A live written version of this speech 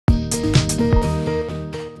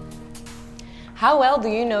How well do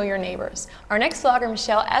you know your neighbors? Our next vlogger,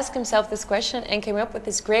 Michel, asked himself this question and came up with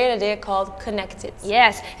this great idea called Konnektid.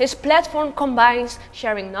 Yes, his platform combines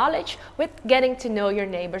sharing knowledge with getting to know your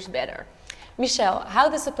neighbors better. Michel, how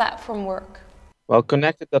does the platform work? Well,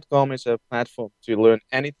 Konnektid.com is a platform to learn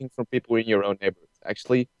anything from people in your own neighborhood.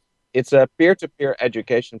 Actually, it's a peer-to-peer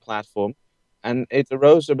education platform, and it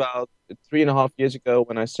arose about 3.5 years ago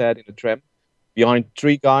when I sat in a tram behind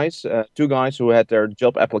two guys who had their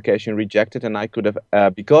job application rejected, and I could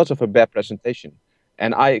have, because of a bad presentation,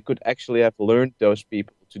 and I could actually have learned those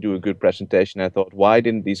people to do a good presentation. I thought, why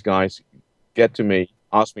didn't these guys get to me,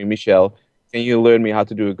 ask me, Michel, can you learn me how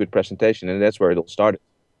to do a good presentation? And that's where it all started.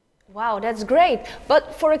 Wow, that's great.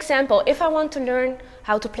 But for example, if I want to learn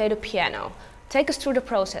how to play the piano, take us through the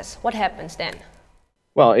process. What happens then?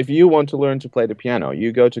 Well, if you want to learn to play the piano,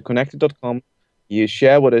 you go to Konnektid.com, you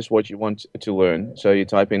share what you want to learn. So you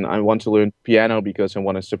type in, I want to learn piano because I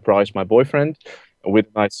want to surprise my boyfriend with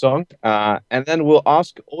a nice song. And then we'll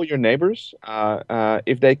ask all your neighbors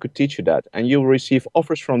if they could teach you that. And you'll receive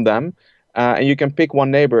offers from them. And you can pick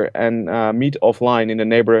one neighbor and meet offline in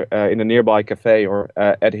a nearby cafe or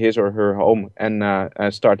at his or her home and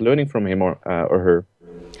start learning from him or her.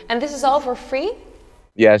 And this is all for free?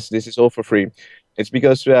 Yes, this is all for free. It's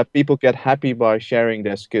because people get happy by sharing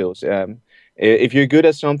their skills. If you're good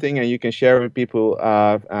at something and you can share with people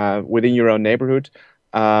within your own neighborhood,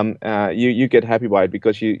 you get happy by it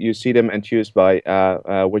because you see them enthused by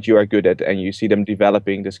what you are good at, and you see them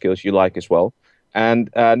developing the skills you like as well.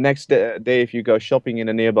 And next day, if you go shopping in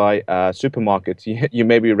a nearby supermarket, you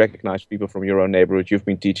maybe recognize people from your own neighborhood you've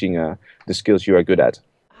been teaching the skills you are good at.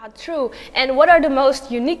 True. And what are the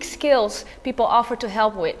most unique skills people offer to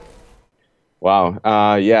help with? Wow.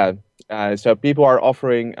 Yeah. So people are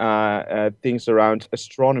offering things around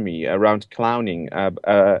astronomy, around clowning,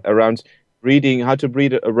 around reading how to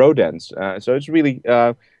breed rodents. So it's really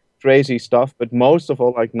crazy stuff. But most of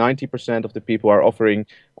all, like 90% of the people are offering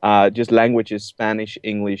just languages: Spanish,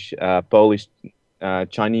 English, Polish,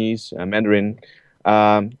 Chinese, Mandarin,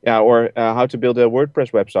 or how to build a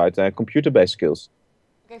WordPress website, computer-based skills.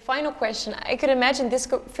 Okay, final question. I could imagine this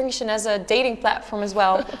could function as a dating platform as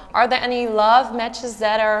well. Are there any love matches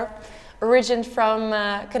that are originated from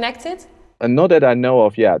Konnektid? Not that I know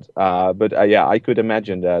of yet, but yeah, I could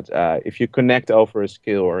imagine that if you connect over a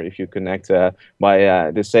skill or if you connect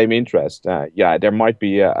by the same interest, yeah, there might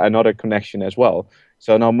be another connection as well.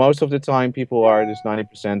 So now most of the time people are just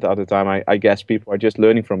 90% of the time, I guess people are just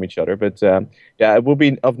learning from each other. But yeah, it will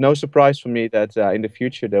be of no surprise for me that in the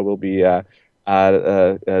future there will be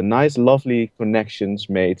nice, lovely connections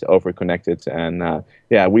made over Konnektid, and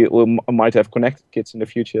yeah, we might have connected kids in the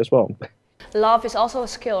future as well. Love is also a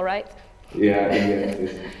skill, right? Yeah, yeah.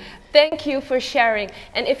 Thank you for sharing.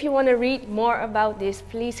 And if you want to read more about this,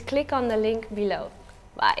 please click on the link below.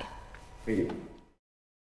 Bye. Thank you.